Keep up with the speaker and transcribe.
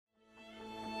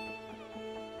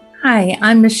Hi,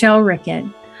 I'm Michele Rickett.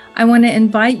 I want to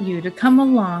invite you to come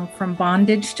along from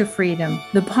Bondage to Freedom,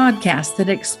 the podcast that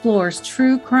explores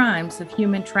true crimes of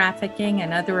human trafficking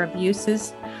and other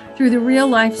abuses through the real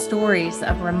life stories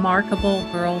of remarkable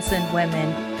girls and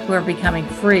women who are becoming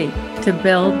free to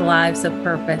build lives of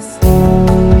purpose.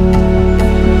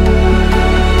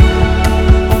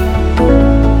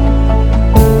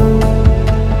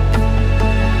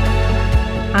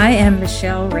 I am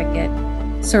Michele Rickett,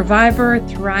 survivor,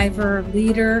 thriver,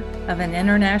 leader of an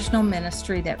international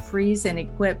ministry that frees and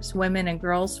equips women and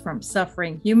girls from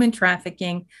suffering human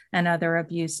trafficking and other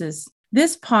abuses.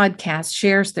 This podcast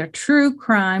shares their true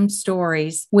crime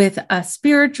stories with a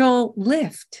spiritual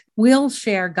lift. We'll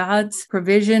share God's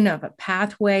provision of a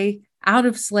pathway out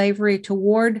of slavery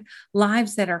toward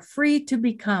lives that are free to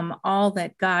become all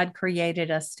that God created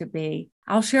us to be.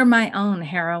 I'll share my own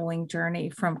harrowing journey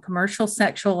from commercial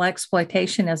sexual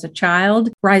exploitation as a child,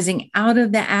 rising out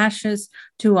of the ashes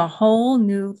to a whole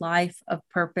new life of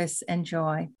purpose and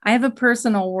joy. I have a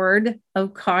personal word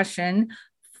of caution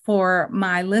for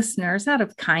my listeners out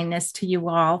of kindness to you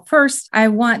all. First, I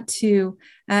want to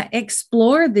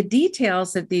explore the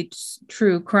details of these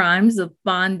true crimes of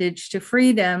bondage to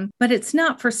freedom, but it's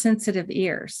not for sensitive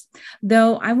ears.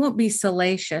 Though I won't be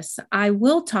salacious, I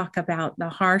will talk about the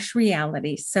harsh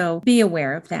reality, so be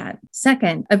aware of that.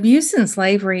 Second, abuse and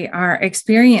slavery are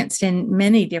experienced in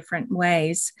many different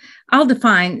ways. I'll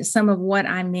define some of what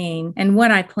I mean and what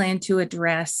I plan to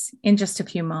address in just a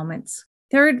few moments.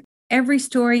 Third, every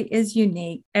story is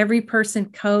unique. Every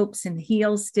person copes and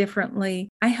heals differently.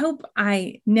 I hope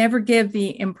I never give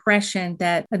the impression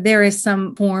that there is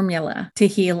some formula to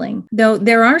healing, though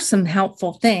there are some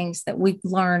helpful things that we've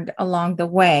learned along the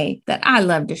way that I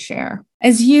love to share.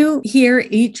 As you hear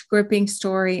each gripping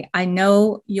story, I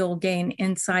know you'll gain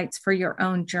insights for your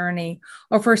own journey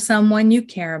or for someone you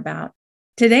care about.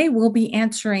 Today, we'll be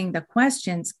answering the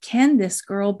questions, can this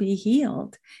girl be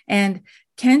healed? And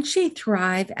can she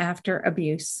thrive after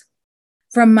abuse?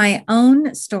 From my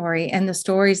own story and the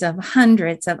stories of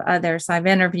hundreds of others I've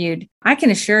interviewed, I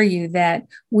can assure you that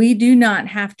we do not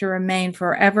have to remain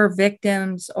forever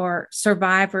victims or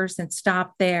survivors and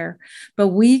stop there, but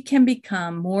we can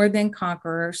become more than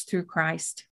conquerors through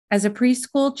Christ. As a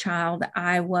preschool child,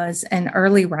 I was an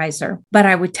early riser, but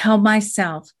I would tell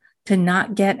myself to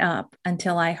not get up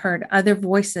until I heard other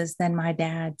voices than my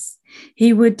dad's.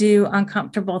 He would do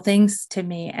uncomfortable things to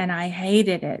me, and I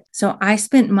hated it. So I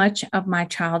spent much of my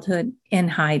childhood in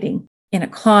hiding, in a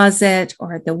closet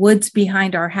or the woods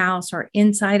behind our house or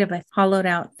inside of a hollowed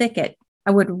out thicket.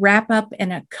 I would wrap up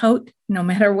in a coat, no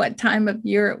matter what time of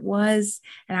year it was,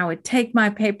 and I would take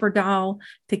my paper doll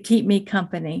to keep me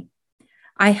company.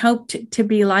 I hoped to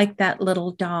be like that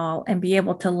little doll and be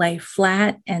able to lay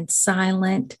flat and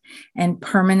silent and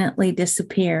permanently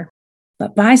disappear.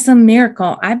 But by some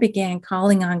miracle, I began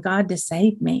calling on God to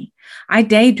save me. I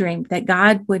daydreamed that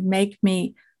God would make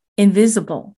me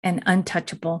invisible and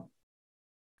untouchable.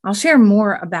 I'll share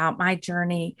more about my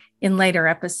journey in later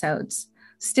episodes.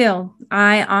 Still,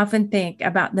 I often think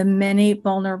about the many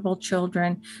vulnerable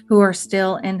children who are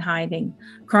still in hiding,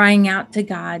 crying out to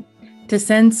God to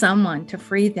send someone to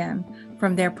free them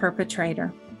from their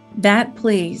perpetrator. That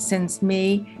plea sends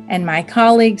me and my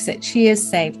colleagues at She Is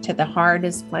Safe to the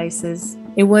hardest places.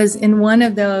 It was in one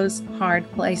of those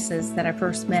hard places that I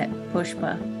first met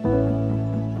Pushpa.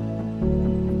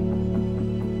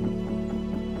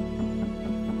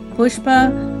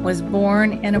 Pushpa was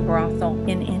born in a brothel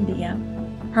in India.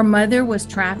 Her mother was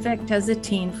trafficked as a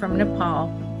teen from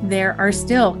Nepal. There are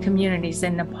still communities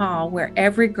in Nepal where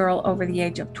every girl over the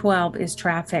age of 12 is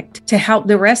trafficked to help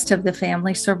the rest of the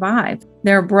family survive.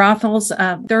 There are brothels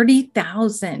of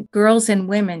 30,000 girls and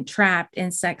women trapped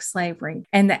in sex slavery,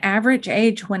 and the average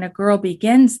age when a girl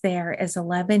begins there is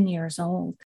 11 years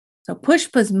old. So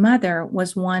Pushpa's mother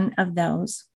was one of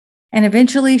those. And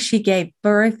eventually she gave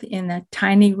birth in the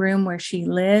tiny room where she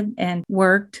lived and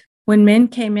worked. When men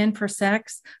came in for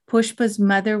sex, Pushpa's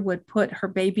mother would put her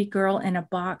baby girl in a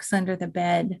box under the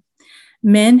bed.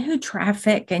 Men who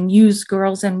traffic and use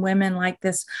girls and women like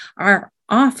this are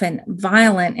often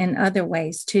violent in other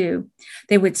ways too.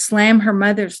 They would slam her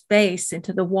mother's face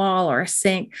into the wall or a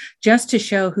sink just to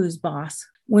show who's boss.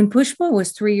 When Pushpa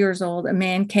was 3 years old, a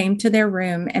man came to their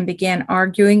room and began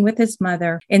arguing with his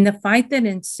mother. In the fight that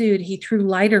ensued, he threw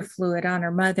lighter fluid on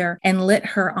her mother and lit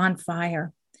her on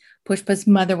fire. Pushpa's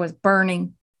mother was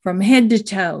burning from head to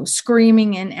toe,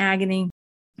 screaming in agony.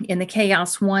 In the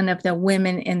chaos, one of the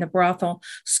women in the brothel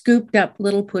scooped up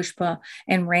little Pushpa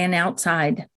and ran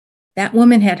outside. That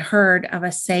woman had heard of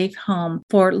a safe home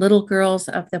for little girls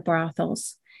of the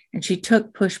brothels, and she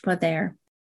took Pushpa there.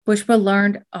 Pushpa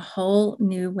learned a whole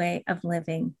new way of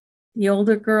living. The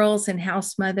older girls and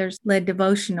house mothers led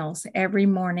devotionals every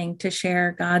morning to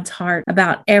share God's heart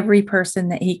about every person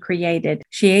that he created.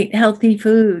 She ate healthy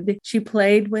food. She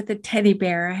played with a teddy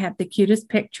bear. I have the cutest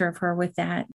picture of her with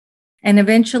that. And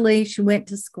eventually she went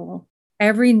to school.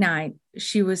 Every night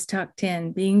she was tucked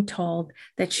in, being told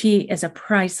that she is a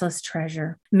priceless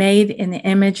treasure made in the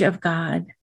image of God.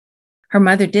 Her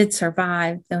mother did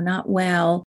survive, though not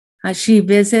well. She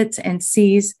visits and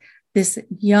sees this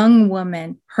young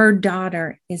woman, her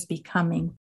daughter, is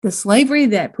becoming. The slavery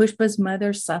that Pushpa's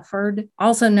mother suffered,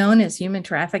 also known as human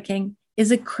trafficking,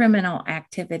 is a criminal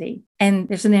activity. And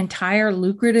there's an entire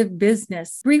lucrative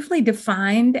business briefly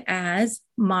defined as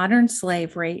modern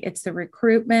slavery. It's the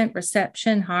recruitment,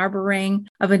 reception, harboring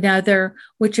of another,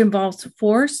 which involves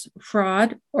force,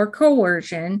 fraud, or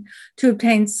coercion to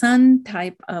obtain some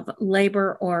type of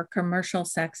labor or commercial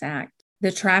sex act.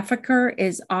 The trafficker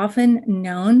is often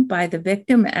known by the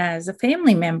victim as a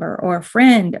family member or a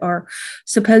friend or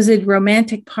supposed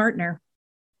romantic partner.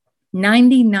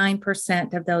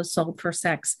 99% of those sold for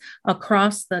sex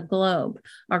across the globe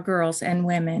are girls and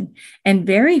women, and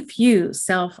very few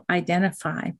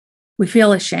self-identify. We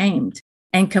feel ashamed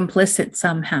and complicit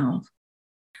somehow.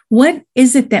 What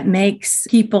is it that makes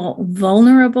people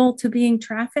vulnerable to being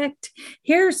trafficked?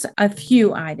 Here's a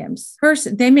few items.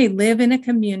 First, they may live in a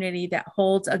community that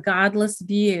holds a godless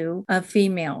view of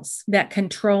females, that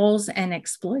controls and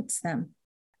exploits them.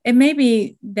 It may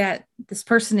be that this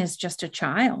person is just a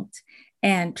child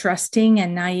and trusting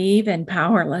and naive and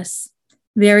powerless,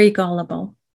 very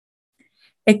gullible.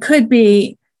 It could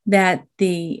be that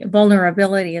the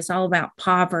vulnerability is all about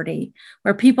poverty,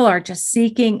 where people are just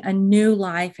seeking a new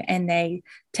life and they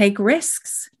take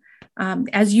risks,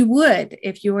 as you would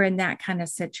if you were in that kind of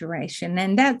situation.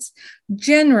 And that's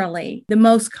generally the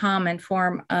most common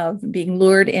form of being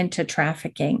lured into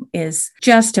trafficking, is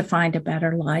just to find a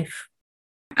better life.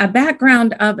 A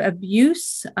background of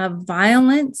abuse, of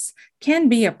violence, can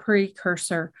be a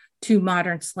precursor to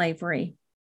modern slavery.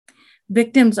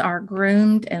 Victims are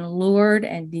groomed and lured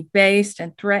and debased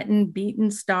and threatened, beaten,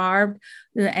 starved,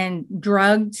 and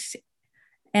drugged,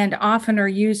 and often are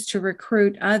used to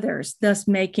recruit others, thus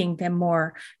making them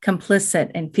more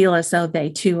complicit and feel as though they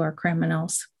too are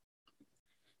criminals.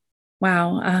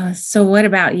 Wow. So what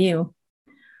about you?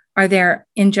 Are there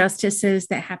injustices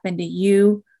that happened to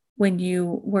you when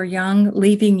you were young,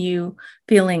 leaving you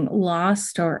feeling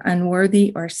lost or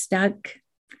unworthy or stuck?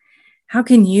 How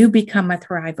can you become a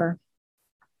thriver?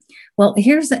 Well,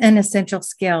 here's an essential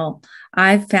skill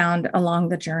I've found along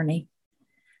the journey.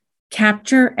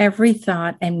 Capture every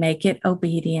thought and make it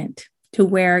obedient to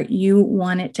where you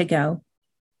want it to go.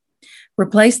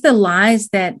 Replace the lies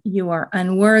that you are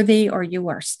unworthy or you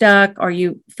are stuck or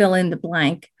you fill in the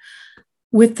blank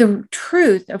with the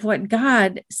truth of what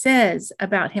God says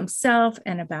about himself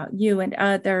and about you and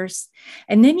others.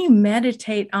 And then you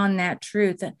meditate on that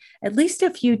truth at least a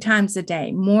few times a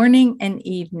day, morning and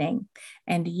evening,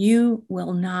 and you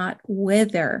will not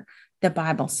wither, the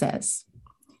Bible says.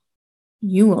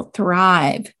 You will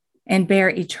thrive and bear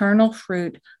eternal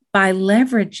fruit by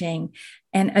leveraging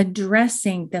and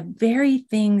addressing the very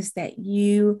things that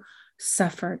you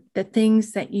suffered, the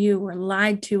things that you were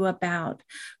lied to about.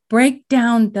 Break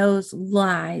down those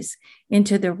lies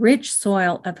into the rich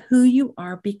soil of who you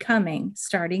are becoming,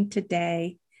 starting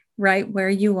today, right where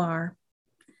you are.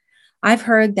 I've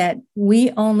heard that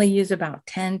we only use about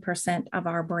 10% of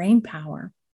our brain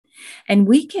power, and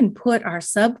we can put our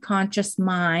subconscious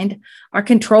mind, our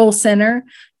control center,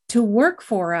 to work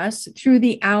for us through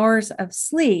the hours of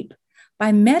sleep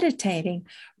by meditating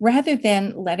rather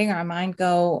than letting our mind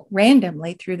go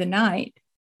randomly through the night.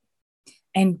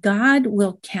 And God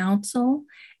will counsel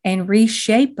and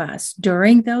reshape us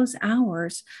during those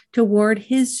hours toward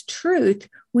his truth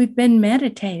we've been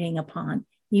meditating upon,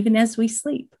 even as we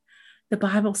sleep. The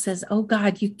Bible says, "Oh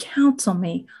God, you counsel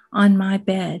me on my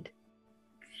bed."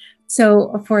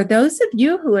 So for those of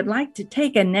you who would like to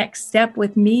take a next step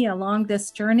with me along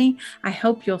this journey, I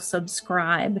hope you'll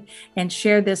subscribe and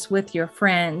share this with your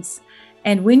friends.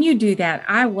 And when you do that,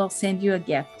 I will send you a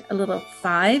gift, a little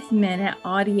 5-minute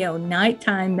audio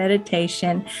nighttime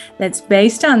meditation that's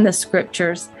based on the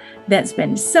scriptures that's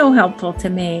been so helpful to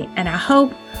me. And I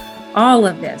hope all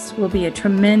of this will be a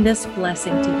tremendous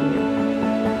blessing to you.